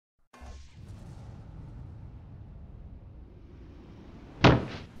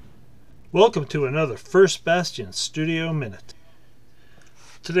Welcome to another FirstBastion Studio Minute.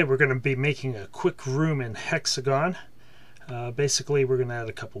 Today we're going to be making a quick room in Hexagon. Basically we're going to add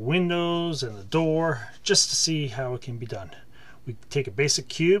a couple windows and a door just to see how it can be done. We take a basic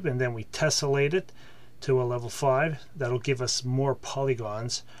cube and then we tessellate it to a level 5. That'll give us more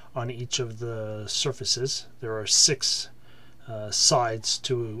polygons on each of the surfaces. There are 6 sides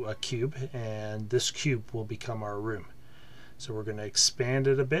to a cube, and this cube will become our room. So we're going to expand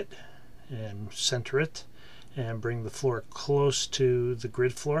it a bit and center it and bring the floor close to the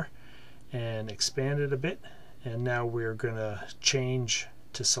grid floor and expand it a bit. And now we're going to change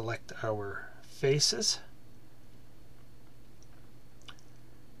to select our faces.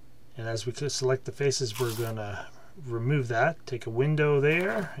 And as we select the faces, we're going to remove that, take a window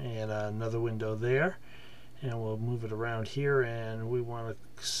there and another window there, and we'll move it around here. And we want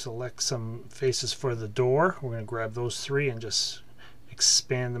to select some faces for the door. We're going to grab those 3 and just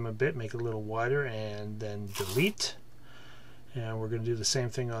expand them a bit, make it a little wider, and then delete. And we're going to do the same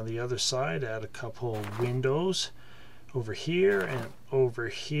thing on the other side, add a couple windows over here and over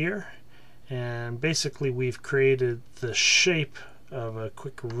here. And basically we've created the shape of a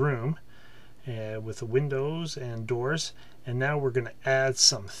quick room with the windows and doors. And now we're going to add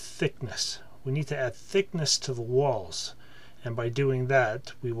some thickness. We need to add thickness to the walls, and by doing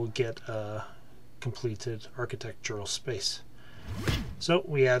that we will get a completed architectural space. So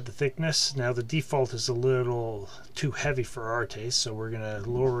we add the thickness. Now the default is a little too heavy for our taste, so we're going to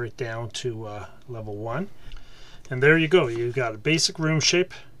lower it down to level 1. And there you go. You've got a basic room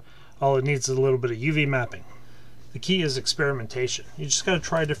shape. All it needs is a little bit of UV mapping. The key is experimentation. You just got to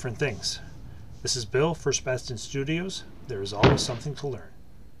try different things. This is Bill, FirstBastion Studios. There is always something to learn.